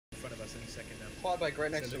quad bike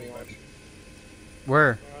right next to me. Watch.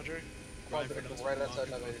 Where? Roger. Quad bike right outside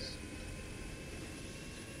my base.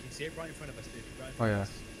 Can you see it right in front of us, dude? Right in Oh front yeah. of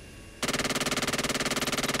us.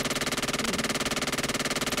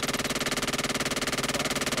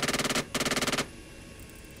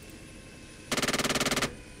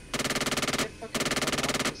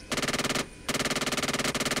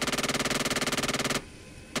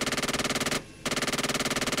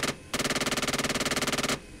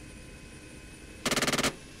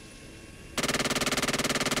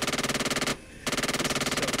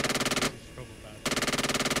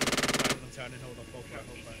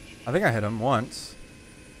 I think I hit him once.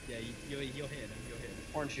 Yeah, you're hitting him. You're hitting him.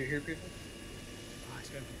 Orange, you hear people? Oh, he's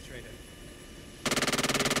going from straight in.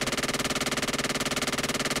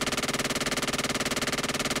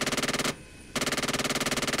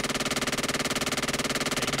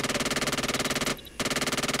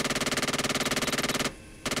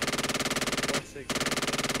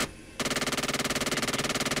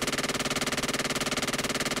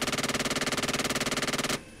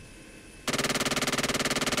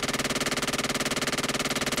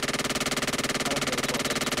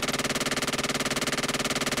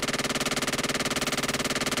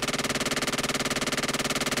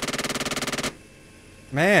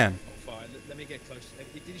 Man. Oh, fire. Let me get close.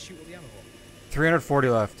 Did you shoot all the ammo? 340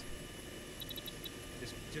 left.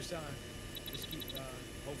 Just keep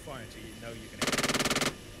hold fire until you know you're gonna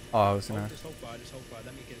hit. Oh, I was gonna. Just hold fire.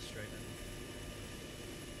 Let me get it straight then.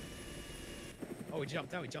 Oh, he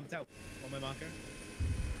jumped out. On my marker.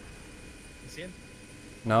 You see him?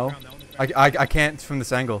 No. I can't from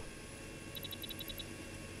this angle.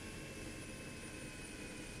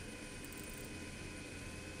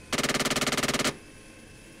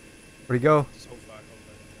 Where'd he go? Just hold fire, hold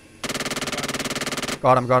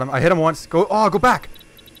fire. Got him. I hit him once. Go back.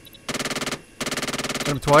 Hit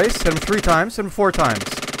him twice. Hit him 3 times. Hit him 4 times.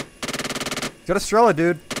 He's got a Strela,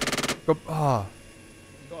 dude. Go. Oh.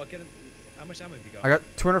 You gotta get him. How much ammo have you got? I got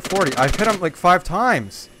 240. I've hit him like 5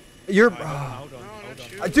 times. You're. Hold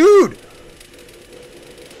on. Dude.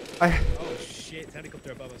 Oh shit!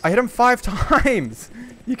 Helicopter above us. I hit him 5 times.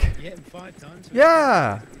 You hit him 5 times?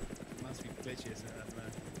 Yeah. Must be glitchy, isn't it,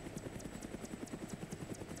 man?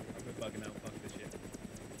 I'm bugging out. Fuck this shit.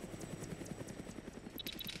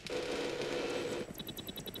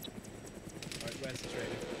 Alright, where's the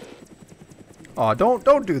trader? Oh,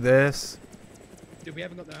 don't do this. Dude, we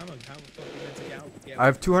haven't got the ammo. How the fuck are we meant to get out? I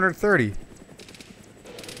have 230.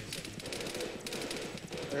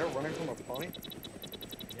 They're running from a pony?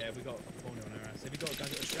 Yeah, we got a pony on our ass. Have you got a guy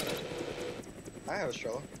with a Strela? I have a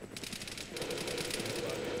Strela.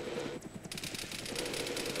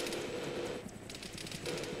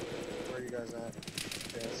 Where are you guys at?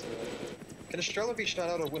 Yeah, I see that. Can a Strela be shot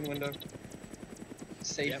out a wind window?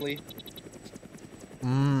 Safely? Yep.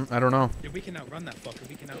 I don't know. Yeah, we can outrun that fucker.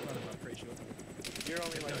 We can outrun him, I'm pretty sure. You're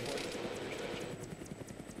only like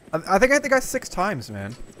 40. I think I hit the guy 6 times,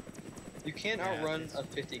 man. You can't outrun a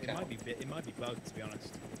 50 it count. It might be bugged, to be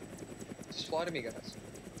honest. Just fly to me, guys.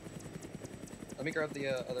 Let me grab the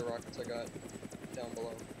other rockets I got down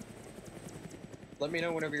below. Let me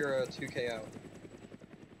know whenever you're 2k out.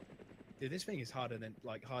 Dude, this thing is harder to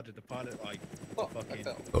pilot, like, Oh, fucking I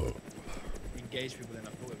fell. engage people than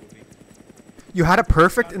I thought it would be. You had it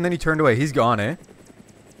perfect and then he turned away. He's gone, eh?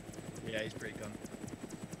 Yeah, he's pretty gone.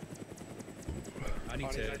 I need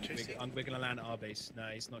we're gonna land at our base. No,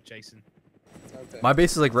 he's not chasing. Okay. My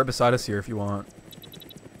base is like right beside us here if you want.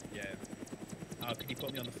 Yeah. Could you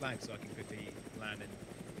put me on the flag so I can quickly land in?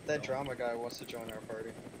 That drama guy wants to join our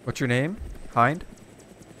party. What's your name? Hind?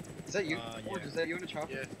 Is that you? Or Yeah. is that you in a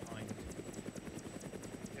chopper? Yeah. Fine.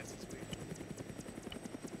 Yes, it's me.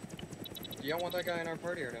 Do y'all want that guy in our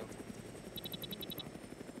party or no?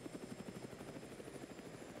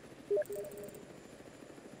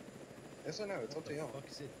 Yes or no? It's up to y'all. What the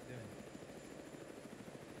fuck is it doing?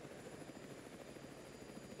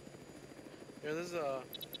 Yeah,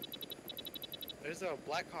 there's a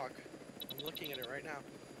Black Hawk. I'm looking at it right now.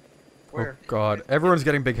 Where? Oh god. Everyone's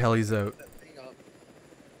getting big helis out. That thing up.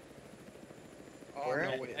 Oh, Where?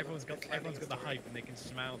 no, wait, Everyone's got the hype and they can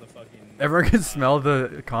smell the fucking. Everyone can smell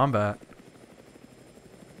the combat.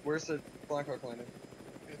 Where's the Blackhawk landing?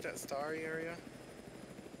 It's that starry area.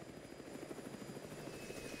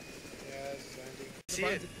 Yeah, it's landing. See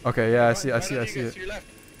it? Okay, yeah, I see it. To your left.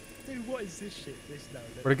 Dude, what is this shit?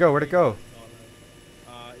 Where'd it go? Where'd it go?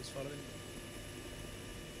 It's following.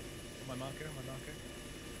 My marker.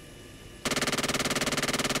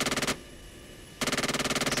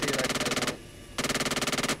 I see it, I know.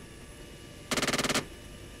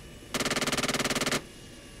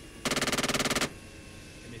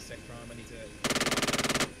 It missed sec, Prime. I need to.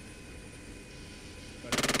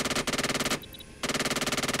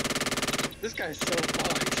 This guy's so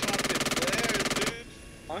fucked. Popping flares, dude.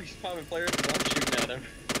 Oh, he's popping players and I'm shooting at him.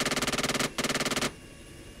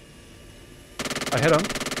 I hit him.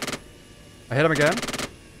 I hit him again.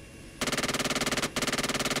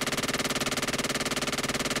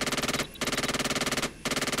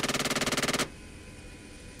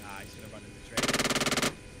 Nah, he's gonna run into the trade.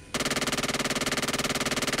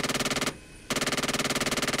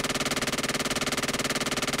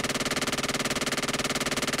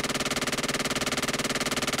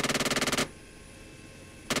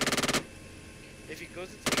 If he goes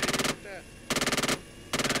into the trade like that,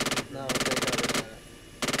 No, they got it.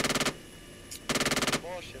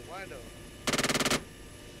 bullshit. Why though?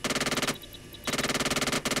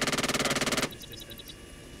 This distance.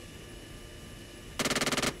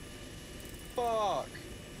 Fuck.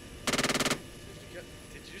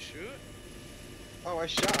 Did you shoot? Oh, I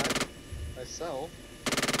shot myself.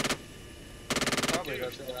 Probably Dude.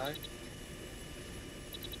 got shot.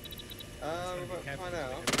 We're about to find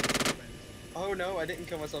out. Oh no, I didn't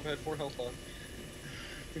kill myself. I had 4 health left.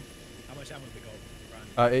 How much ammo have we got,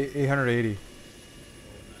 Brian? 880.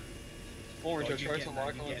 Orange, Oh, I tried to lock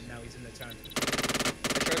on. now he's in the turn.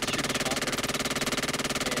 I tried to shoot the chopper,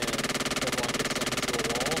 and the block gets sent into a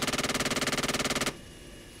wall.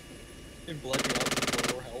 And bled me out to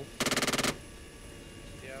 4 more health.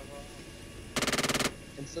 Yeah, well.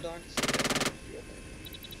 Instadox? Yeah, I think.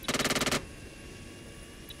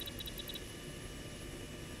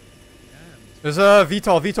 Damn. There's a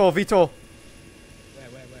VTOL. Where?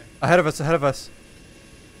 Ahead of us.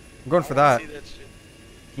 I'm going for I wanna that. see that shit.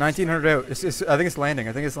 1900 out. I think it's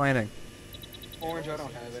landing. Orange, I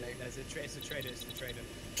don't have any. It's the trader.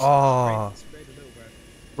 Oh. Spray the little bro.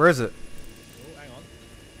 Where is it? Oh, hang on.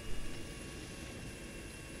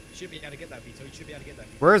 You should be able to get that, Vito. You should be able to get that.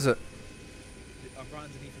 Where is it?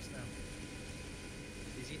 Brian's underneath us now.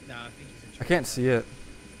 Is he? Nah, I think he's in I can't see it.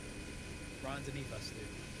 Brian's underneath us, dude.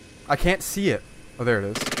 I can't see it. Oh, there it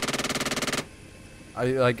is.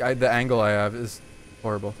 The angle I have is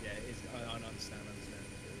horrible. Yeah, it is. I understand.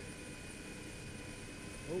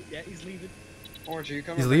 Oh, yeah, he's leaving. Orange, are you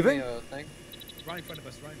coming? He's with leaving? me, thing? Right in front of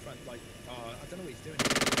us, Like, I don't know what he's doing.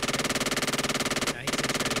 Nah, he's in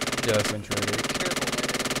trade. Yeah, that's intro. Be careful, man.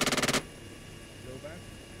 Little bro.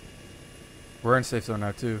 We're in safe zone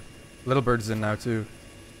now too. Little Bird's in now too.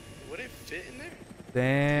 Would it fit in there?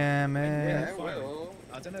 Damn Yeah, it. Yeah, fine. well.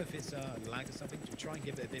 I don't know if it's lag or something. Try and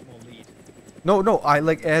give it a bit more lead. No,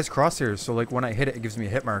 it has crosshairs, so like when I hit it, it gives me a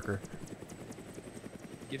hit marker.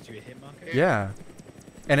 Gives you a hit marker. Yeah.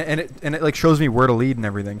 And it like shows me where to lead and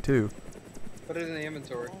everything too. Put it in the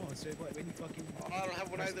inventory. Oh, so when you fucking Oh, I don't have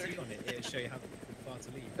one press either. T on it, it'll show you how far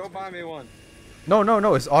to lead. Go buy me one.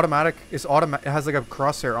 No, it's automatic. It has like a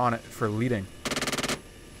crosshair on it for leading. Oh, okay.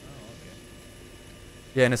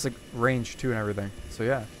 Yeah, and it's like range too and everything. So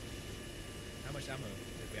yeah. How much ammo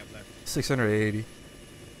did we have left? 680.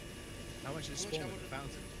 How much is How much spawn ammo with the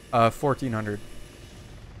fountain? 1400.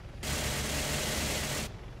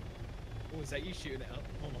 Oh, is that you shooting it up?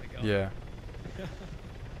 Oh my god. Yeah.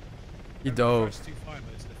 He Remember the dove. first 2 fire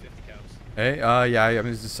modes, the 50 cows. Hey, yeah, I mean,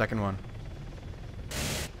 this is the second one.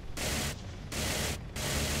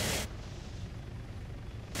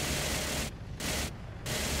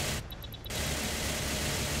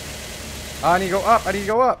 I need to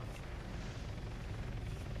go up.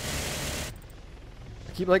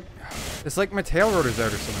 I keep like, it's like my tail rotor's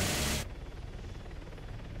out or something.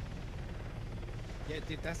 Yeah,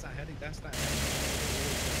 dude, that's that heading. That's that heading.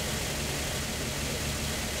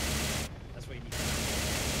 That's what you need to know.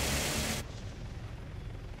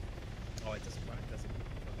 Oh, it doesn't work, does it?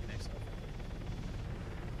 Fucking next up.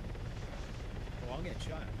 Oh, I'm getting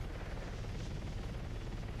shot.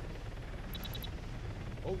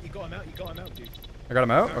 Oh, you got him out, dude. I got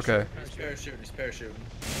him out? Okay. He's parachuting.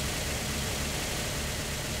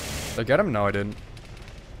 Did I get him? No, I didn't.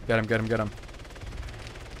 Get him.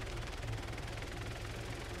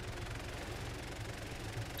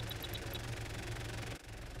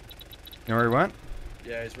 You know where he went?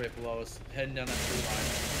 Yeah, he's right below us, heading down that tree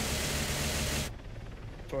line.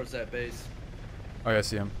 Towards that base. Oh, yeah, I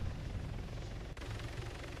see him.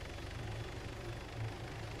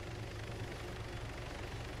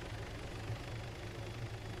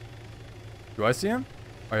 Do I see him?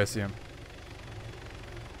 Oh, yeah, I see him.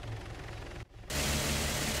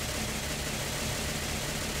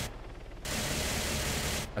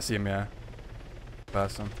 I see him, yeah.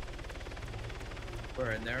 Past him.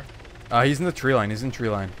 We're in there. He's in the tree line. He's in tree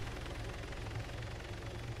line.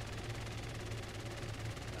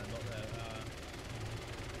 Not there.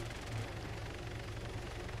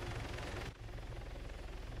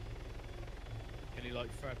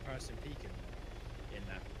 like third person peeking in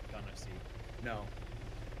that gun I see? No.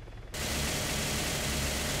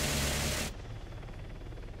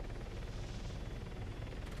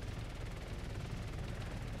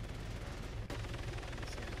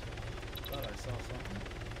 Thought I saw something.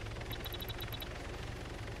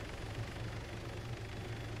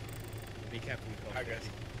 Be careful, you I guess.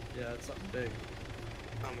 Yeah, it's something big.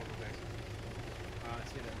 I'm over there. I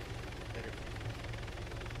see them. Later.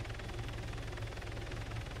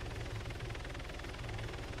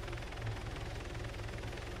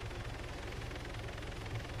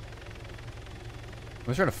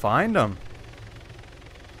 I'm trying to find them.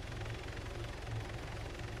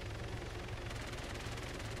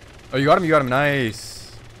 Oh, you got him. You got him.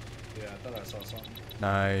 Nice. Yeah, I thought I saw something.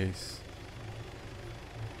 Nice.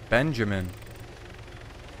 Benjamin.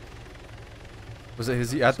 Was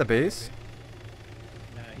he at the base?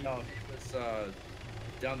 No, he was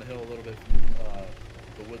down the hill a little bit from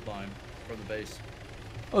the wood line from the base.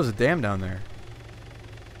 Oh, there's a dam down there.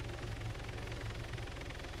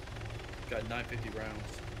 Got 950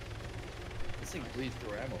 rounds. This thing bleeds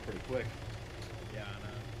through ammo pretty quick. Yeah, I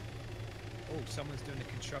know. Oh, someone's doing a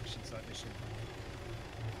construction site mission.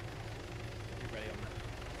 Get ready on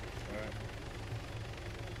that. Alright.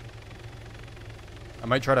 I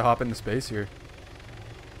might try to hop into space here.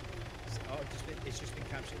 Oh, it's just been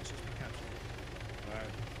captured. It's just been captured. Alright.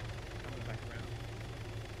 Coming back around.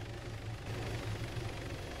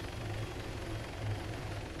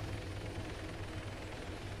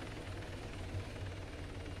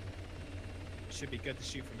 Should be good to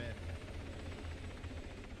shoot from in.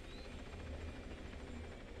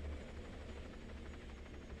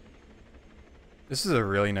 This is a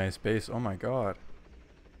really nice base. Oh my god.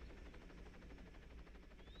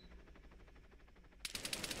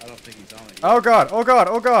 I don't think he's on it yet. Oh god. Oh god.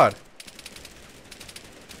 Oh god.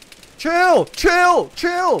 Chill. Chill.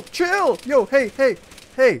 Chill. Chill. Yo, hey, hey,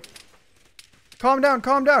 hey. Calm down.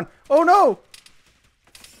 Calm down. Oh no.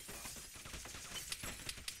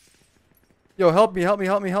 Yo, help me. Help me.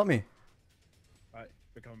 Help me. Help me. Right,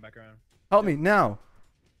 we're coming back around. Help me now.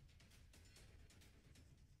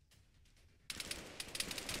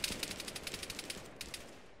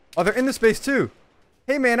 Oh, they're in the space too.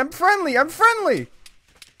 Hey man, I'm friendly. I'm friendly.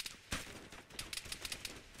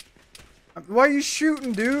 Why are you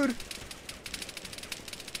shooting, dude?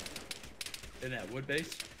 In that wood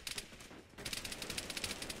base?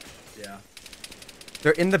 Yeah.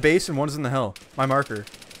 They're in the base and one's in the hill. My marker.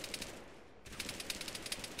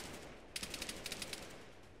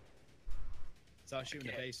 Start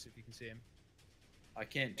shooting the base if you can see him. I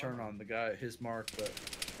can't turn on the guy, his mark, but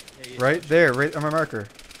Yeah, Right there, right on my marker.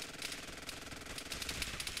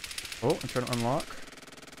 Oh, I'm trying to unlock.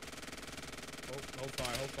 Hold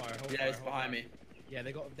fire, hold fire, hold yeah, fire. he's hold behind fire. me. Yeah,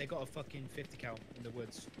 they got a fucking 50 cal in the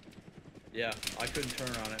woods. Yeah, I couldn't turn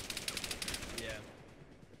on it. Yeah.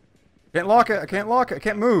 Can't lock it. I can't lock it. I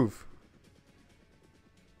can't move.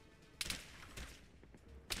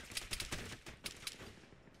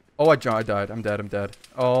 Oh, I died. I'm dead. I'm dead.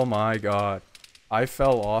 Oh my god. I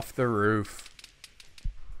fell off the roof.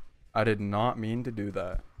 I did not mean to do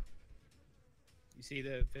that. You see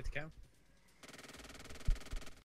the 50 cal?